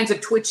all kinds of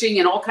twitching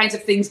and all kinds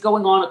of things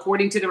going on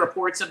according to the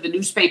reports of the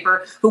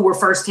newspaper who were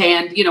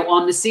firsthand,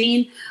 on the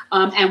scene.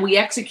 And we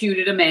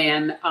executed a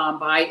man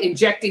by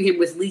injecting him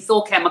with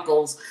lethal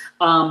chemicals.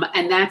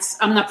 And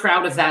I'm not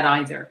proud of that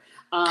either.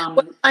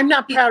 I'm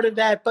not proud of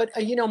that, but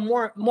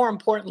more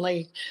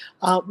importantly,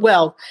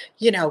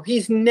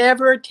 he's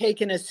never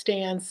taken a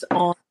stance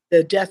on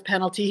the death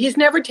penalty. He's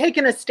never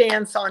taken a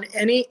stance on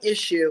any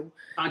issue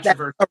that's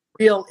a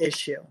real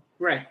issue.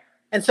 Right.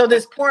 And so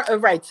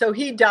so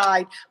he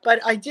died, but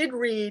I did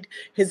read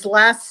his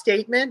last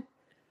statement.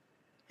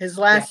 His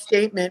last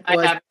statement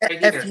was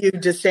F you,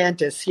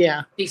 DeSantis.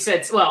 Yeah. He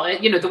said, well,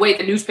 the way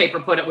the newspaper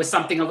put it was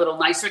something a little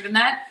nicer than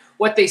that.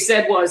 What they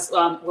said was,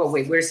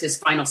 where's his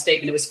final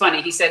statement? It was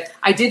funny. He said,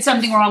 I did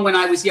something wrong when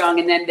I was young.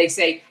 And then they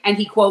say, and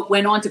he, quote,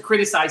 went on to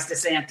criticize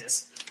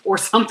DeSantis or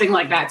something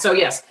like that. So,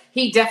 yes,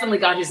 he definitely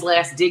got his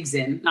last digs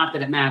in. Not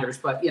that it matters,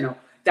 but,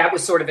 that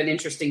was sort of an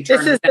interesting turn.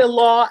 This is the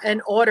law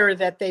and order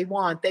that they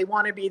want. They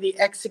want to be the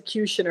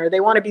executioner. They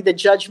want to be the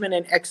judgment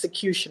and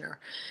executioner.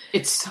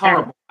 It's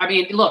horrible. I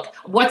mean, look,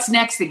 what's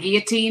next? The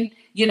guillotine?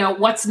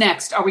 What's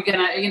next? Are we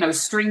going to,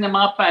 string them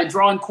up,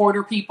 draw and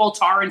quarter people,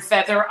 tar and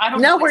feather? I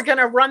don't know. No, we're going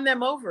to run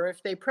them over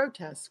if they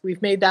protest.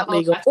 We've made that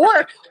legal.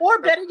 Or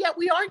better yet,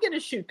 we are going to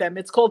shoot them.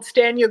 It's called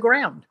stand your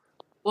ground.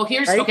 Well,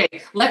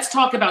 okay, let's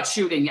talk about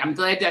shooting. I'm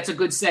glad that's a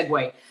good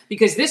segue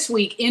because this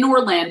week in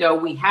Orlando,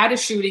 we had a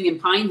shooting in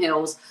Pine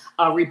Hills.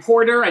 A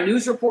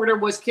news reporter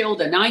was killed.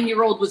 A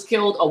 9-year-old was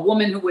killed. A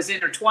woman who was in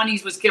her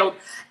 20s was killed.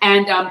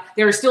 And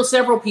there are still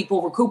several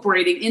people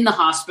recuperating in the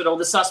hospital.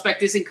 The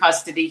suspect is in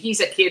custody. He's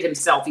a kid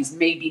himself. He's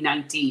maybe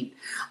 19.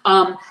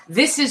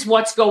 This is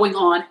what's going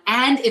on,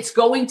 and it's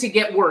going to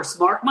get worse.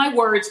 Mark my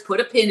words,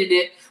 put a pin in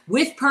it.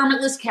 With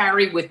permitless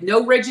carry, with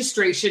no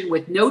registration,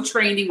 with no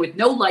training, with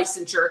no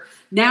licensure.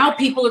 Now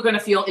people are going to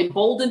feel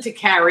emboldened to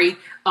carry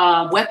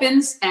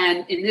weapons.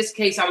 And in this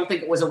case, I don't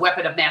think it was a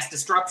weapon of mass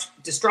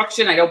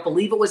destruction. I don't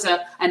believe it was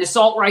an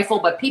assault rifle.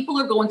 But people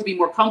are going to be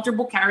more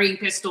comfortable carrying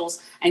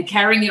pistols and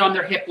carrying it on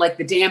their hip like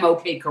the damn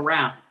OK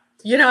Corral.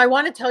 I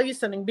want to tell you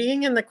something.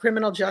 Being in the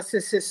criminal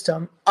justice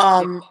system,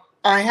 I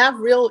have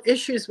real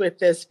issues with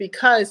this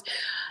because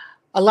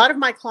a lot of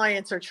my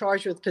clients are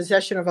charged with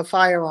possession of a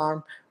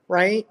firearm.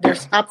 Right? They're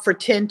stopped for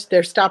tint.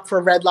 They're stopped for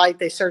a red light.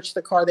 They search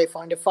the car. They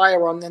find a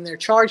firearm. Then they're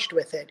charged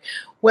with it.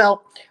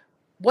 Well,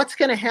 what's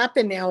going to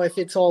happen now if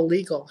it's all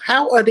legal?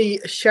 How are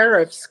the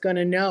sheriffs going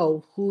to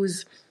know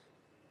who's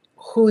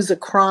a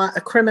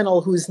criminal,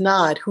 who's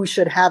not, who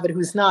should have it,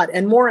 who's not?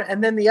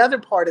 And then the other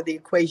part of the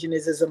equation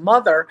is, as a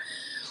mother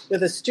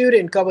with a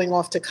student going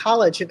off to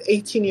college, if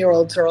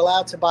 18-year-olds are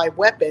allowed to buy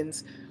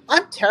weapons,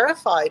 I'm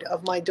terrified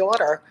of my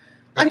daughter.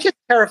 I'm just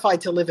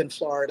terrified to live in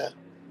Florida.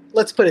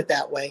 Let's put it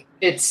that way.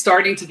 It's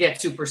starting to get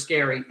super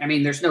scary. I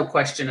mean, there's no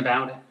question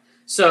about it.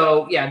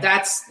 So, yeah,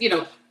 that's,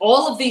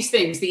 all of these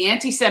things. The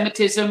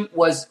anti-Semitism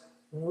was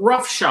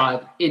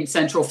roughshod in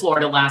Central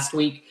Florida last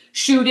week.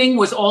 Shooting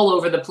was all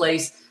over the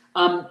place.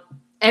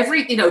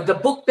 The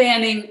book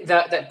banning,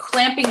 the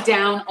clamping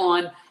down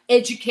on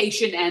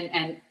education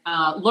and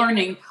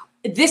learning.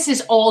 This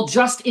is all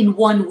just in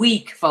 1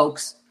 week,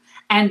 folks.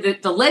 And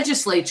the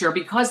legislature,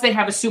 because they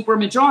have a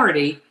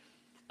supermajority,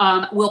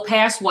 will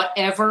pass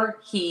whatever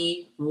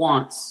he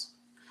wants.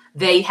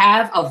 They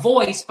have a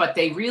voice, but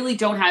they really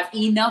don't have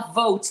enough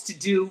votes to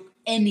do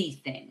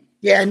anything.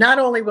 Yeah, not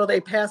only will they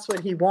pass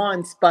what he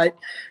wants, but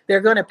they're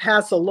going to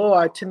pass a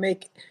law to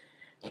make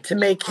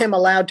him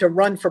allowed to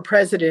run for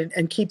president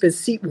and keep his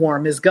seat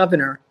warm as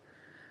governor.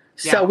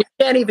 So we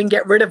can't even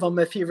get rid of him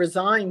if he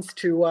resigns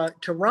to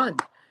run.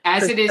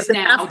 As it is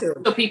now,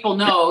 so people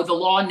know, the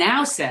law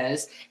now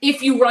says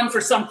if you run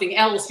for something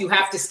else, you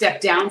have to step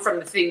down from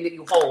the thing that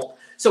you hold.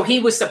 So he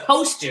was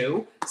supposed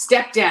to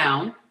step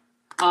down,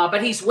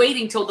 but he's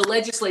waiting till the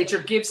legislature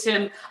gives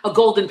him a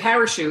golden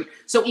parachute.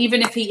 So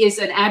even if he is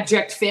an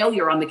abject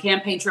failure on the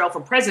campaign trail for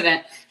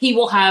president, he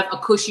will have a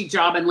cushy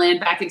job and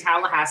land back in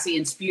Tallahassee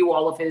and spew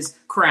all of his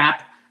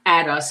crap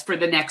at us for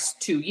the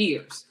next 2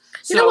 years.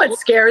 You know what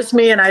scares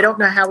me, and I don't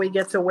know how he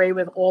gets away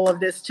with all of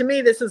this. To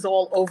me, this is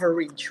all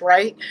overreach,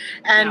 right?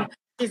 And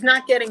he's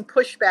not getting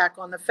pushback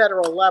on the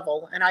federal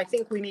level. And I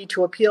think we need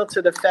to appeal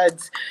to the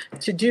feds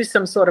to do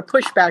some sort of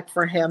pushback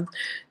for him.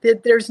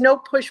 There's no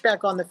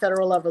pushback on the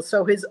federal level.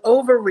 So his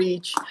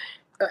overreach,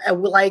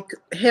 like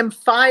him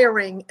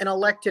firing an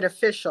elected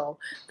official,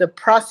 the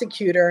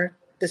prosecutor,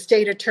 the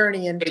state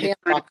attorney in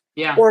Tampa,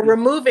 or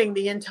removing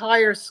the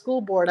entire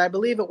school board. I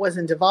believe it was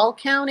in Duval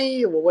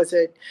County, or was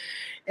it?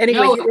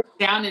 Anyway, no,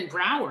 down in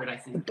Broward, I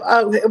think.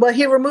 Well,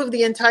 he removed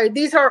the entire.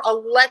 These are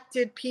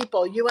elected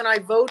people. You and I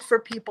vote for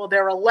people.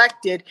 They're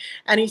elected,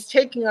 and he's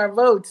taking our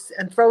votes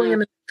and throwing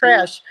them in the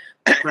trash.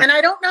 And I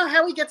don't know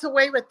how he gets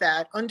away with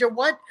that. Under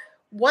what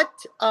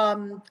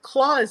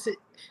clause?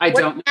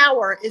 What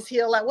power is he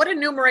allowed? What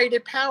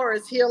enumerated power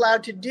is he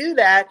allowed to do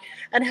that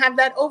and have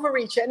that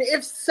overreach? And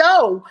if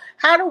so,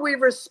 how do we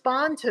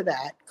respond to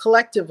that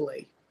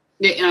collectively?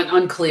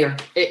 Unclear.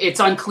 It's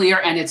unclear,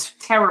 and it's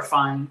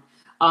terrifying.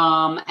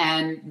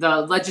 And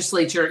the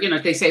legislature,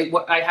 they say,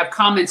 I have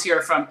comments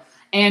here from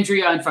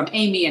Andrea and from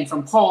Amy and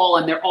from Paul,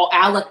 and they're all,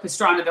 Alec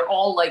Pastrana, they're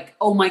all like,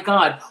 oh my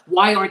God,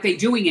 why aren't they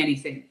doing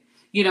anything?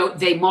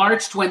 They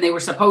marched when they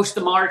were supposed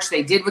to march.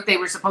 They did what they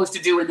were supposed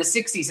to do in the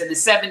 60s and the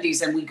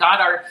 70s, and we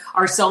got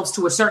ourselves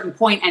to a certain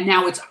point, and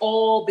now it's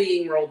all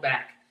being rolled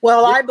back.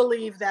 Well, I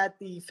believe that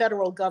the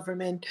federal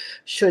government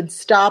should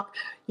stop.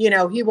 He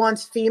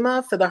wants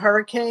FEMA for the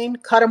hurricane.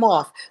 Cut him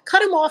off.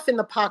 Cut him off in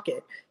the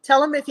pocket.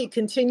 Tell him if he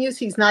continues,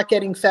 he's not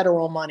getting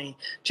federal money.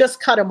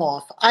 Just cut him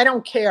off. I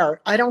don't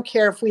care. I don't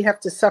care if we have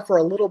to suffer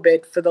a little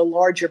bit for the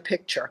larger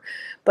picture.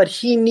 But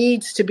he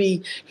needs to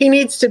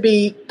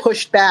be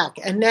pushed back.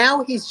 And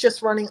now he's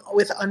just running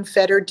with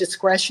unfettered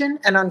discretion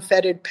and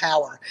unfettered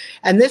power.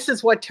 And this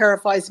is what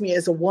terrifies me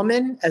as a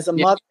woman, as a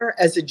mother,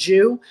 as a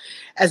Jew,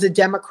 as a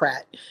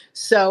Democrat.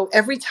 So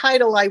every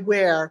title I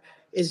wear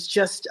is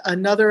just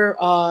another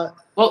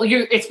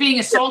it's being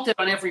assaulted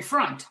on every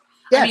front.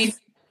 Yes. I mean,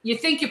 you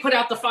think you put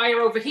out the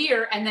fire over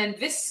here, and then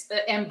this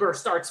ember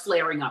starts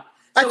flaring up.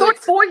 So I thought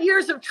 4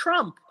 years of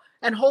Trump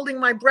and holding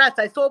my breath.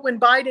 I thought when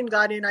Biden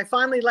got in, I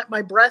finally let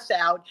my breath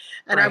out,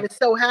 and I was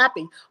so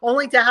happy.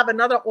 Only to have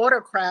another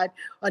autocrat,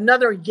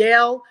 another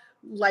Yale,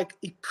 like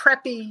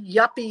preppy,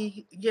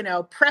 yuppie,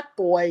 prep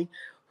boy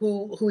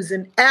who's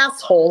an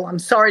asshole. I'm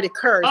sorry to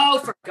curse. Oh,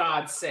 for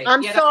God's sake.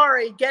 I'm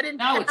sorry. Get in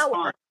power it's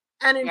fine.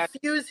 And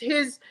infuse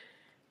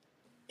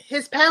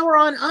his power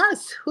on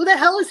us. Who the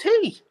hell is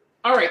he?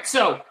 All right,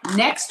 so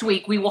next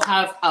week we will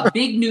have a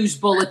big news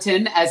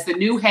bulletin as the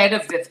new head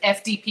of the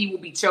FDP will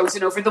be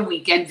chosen over the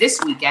weekend, this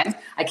weekend.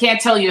 I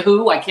can't tell you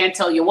who, I can't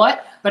tell you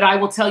what, but I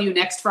will tell you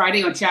next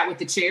Friday on Chat with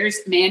the Chairs.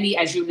 Manny,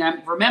 as you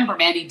remember,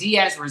 Manny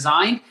Diaz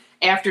resigned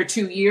after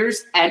 2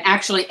 years, and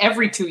actually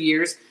every 2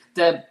 years,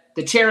 the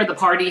chair of the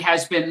party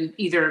has been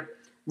either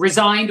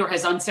resigned or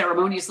has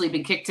unceremoniously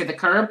been kicked to the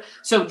curb.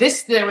 So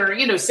there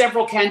were,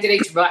 several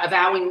candidates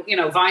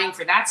vying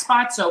for that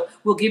spot. So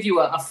we'll give you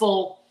a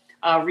full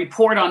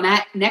report on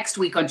that next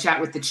week on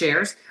Chat with the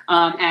Chairs.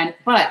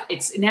 But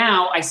it's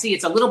now, I see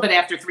it's a little bit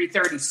after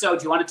 3:30. So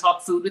do you want to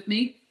talk food with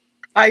me?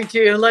 I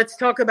do. Let's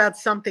talk about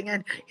something.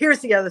 And here's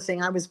the other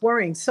thing. I was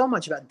worrying so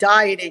much about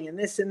dieting and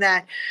this and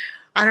that.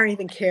 I don't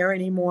even care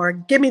anymore.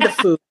 Give me the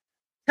food.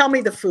 Tell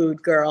me the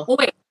food, girl. Well,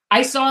 wait.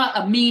 I saw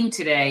a meme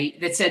today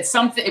that said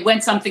something. It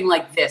went something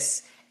like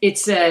this. It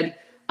said,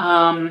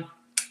 when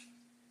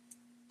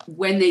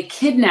they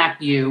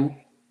kidnap you,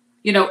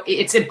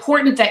 it's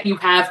important that you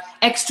have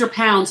extra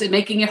pounds and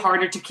making it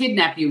harder to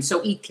kidnap you.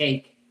 So eat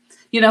cake.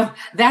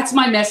 That's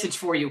my message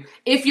for you.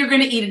 If you're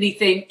going to eat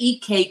anything,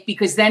 eat cake,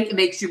 because then it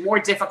makes you more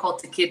difficult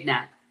to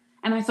kidnap.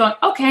 And I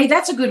thought, okay,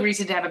 that's a good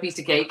reason to have a piece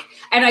of cake.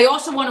 And I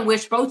also want to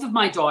wish both of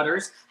my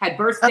daughters had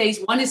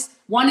birthdays.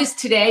 One is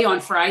today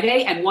on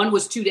Friday, and one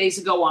was 2 days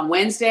ago on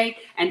Wednesday.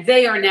 And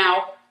they are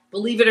now,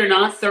 believe it or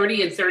not,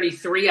 30 and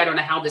 33. I don't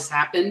know how this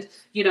happened.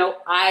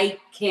 I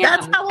can't.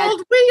 That's how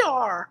old we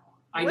are.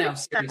 I know,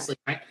 seriously,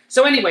 right?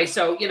 So anyway,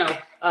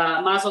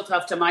 mazel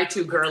tov to my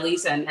two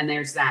girlies, and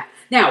there's that.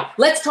 Now,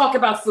 let's talk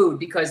about food,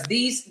 because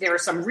there are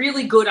some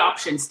really good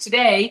options.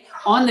 Today,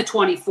 on the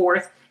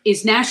 24th,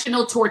 is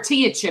National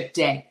Tortilla Chip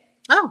Day.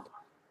 Oh.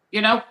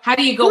 How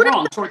do you go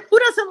wrong? Who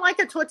doesn't like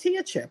a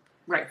tortilla chip?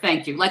 Right,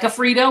 thank you. Like a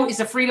Frito? Is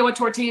a Frito a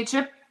tortilla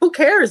chip? Who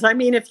cares? I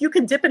mean, if you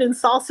can dip it in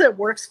salsa, it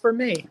works for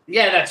me.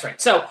 Yeah, that's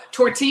right. So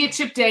Tortilla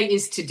Chip Day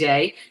is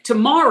today.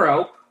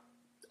 Tomorrow,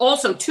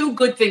 also two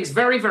good things,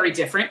 very, very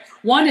different.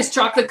 One is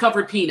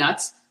chocolate-covered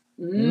peanuts.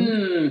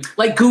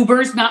 Like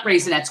Goobers, not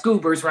Raisinets,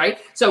 Goobers, right?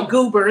 So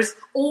Goobers.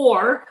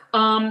 Or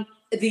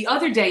the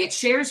other day it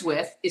shares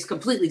with is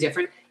completely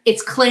different.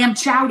 It's Clam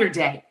Chowder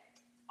Day.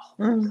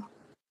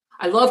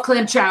 I love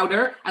clam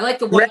chowder. I like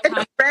the white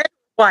kind. Red,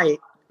 white.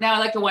 No, I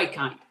like the white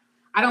kind.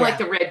 I don't like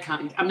the red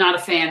kind. I'm not a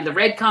fan of the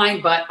red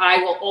kind, but I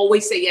will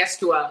always say yes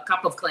to a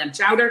cup of clam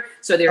chowder.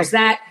 So there's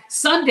that.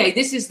 Sunday,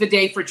 this is the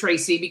day for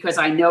Tracy, because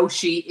I know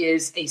she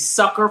is a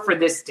sucker for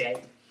this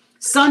day.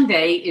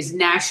 Sunday is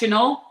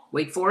National,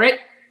 wait for it,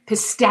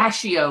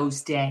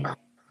 Pistachios Day.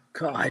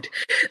 God,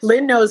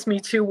 Lynn knows me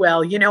too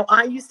well.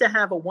 I used to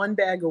have a 1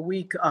 bag a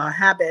week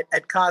habit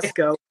at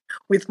Costco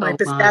with my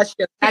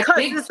pistachios. Because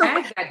this is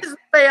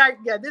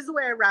the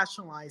way I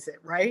rationalize it,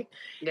 right?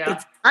 Yeah.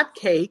 It's not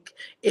cake,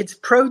 it's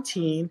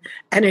protein,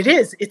 and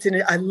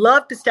I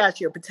love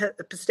pistachio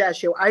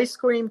ice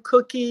cream,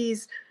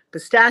 cookies,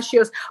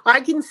 pistachios. I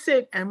can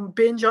sit and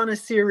binge on a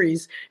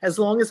series as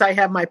long as I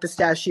have my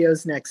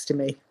pistachios next to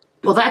me.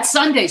 Well, that's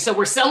Sunday. So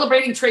we're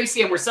celebrating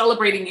Tracy and we're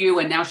celebrating you.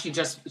 And now she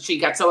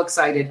got so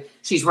excited.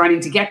 She's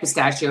running to get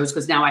pistachios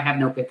because now I have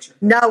no picture.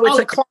 No, it's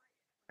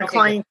a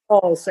client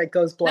calls that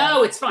goes blind.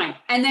 No, it's fine.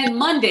 And then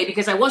Monday,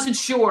 because I wasn't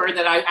sure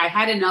that I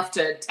had enough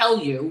to tell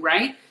you,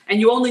 right?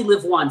 And you only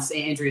live once,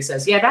 Andrea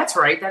says. Yeah, that's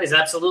right. That is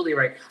absolutely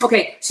right.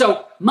 Okay,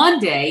 so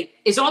Monday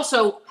is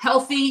also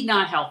healthy,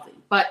 not healthy.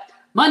 But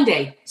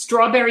Monday,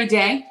 Strawberry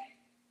Day.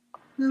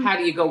 How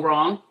do you go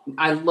wrong?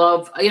 I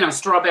love,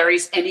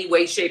 strawberries any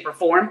way, shape, or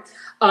form.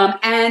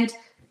 And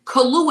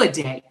Kahlua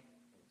Day.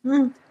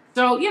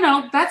 So,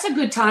 that's a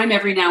good time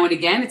every now and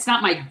again. It's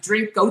not my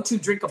go-to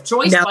drink of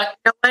choice. No,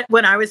 but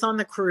when I was on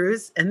the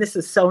cruise, and this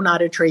is so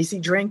not a Tracy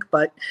drink,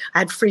 but I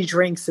had free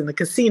drinks in the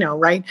casino,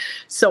 right?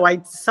 So I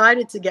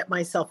decided to get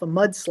myself a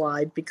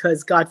mudslide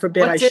because, God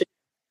forbid,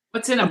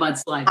 What's in a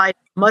mudslide?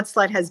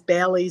 Mudslide has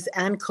Bailey's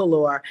and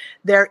Kahlua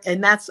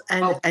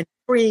and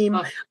cream.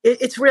 Oh.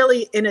 It's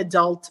really an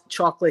adult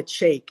chocolate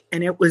shake,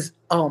 and it was,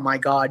 oh my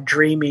God,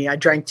 dreamy. I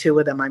drank 2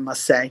 of them, I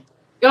must say.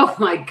 Oh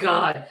my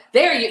God.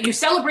 There you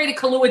celebrated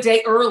Kahlua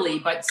Day early,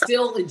 but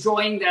still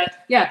enjoying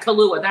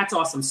Kahlua. That's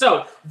awesome.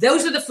 So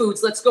those are the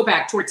foods. Let's go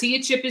back.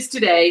 Tortilla chip is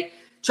today.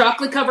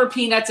 Chocolate covered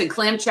peanuts and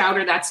clam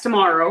chowder, that's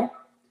tomorrow.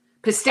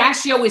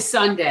 Pistachio is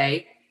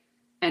Sunday.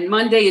 And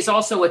Monday is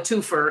also a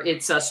twofer.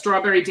 It's a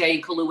Strawberry Day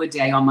and Kahlua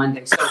Day on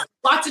Monday. So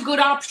lots of good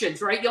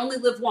options, right? You only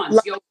live once.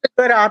 Lots of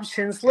good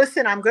options.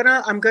 Listen, I'm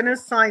gonna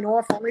sign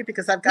off only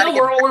because I've got.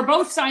 No, we're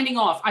both signing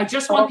off. I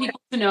just want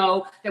people to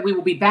know that we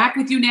will be back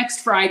with you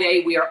next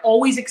Friday. We are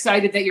always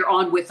excited that you're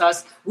on with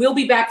us. We'll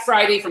be back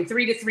Friday from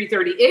 3 to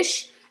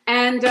 3:30-ish.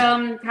 And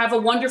have a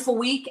wonderful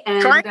week.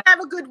 And try to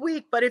have a good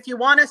week. But if you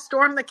want to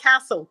storm the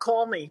castle,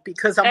 call me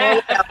because I'm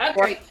all about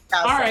okay.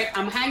 All right.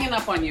 I'm hanging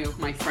up on you,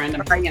 my friend.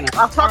 I'm hanging up.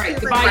 I'll talk to you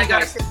later. Goodbye, you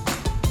guys.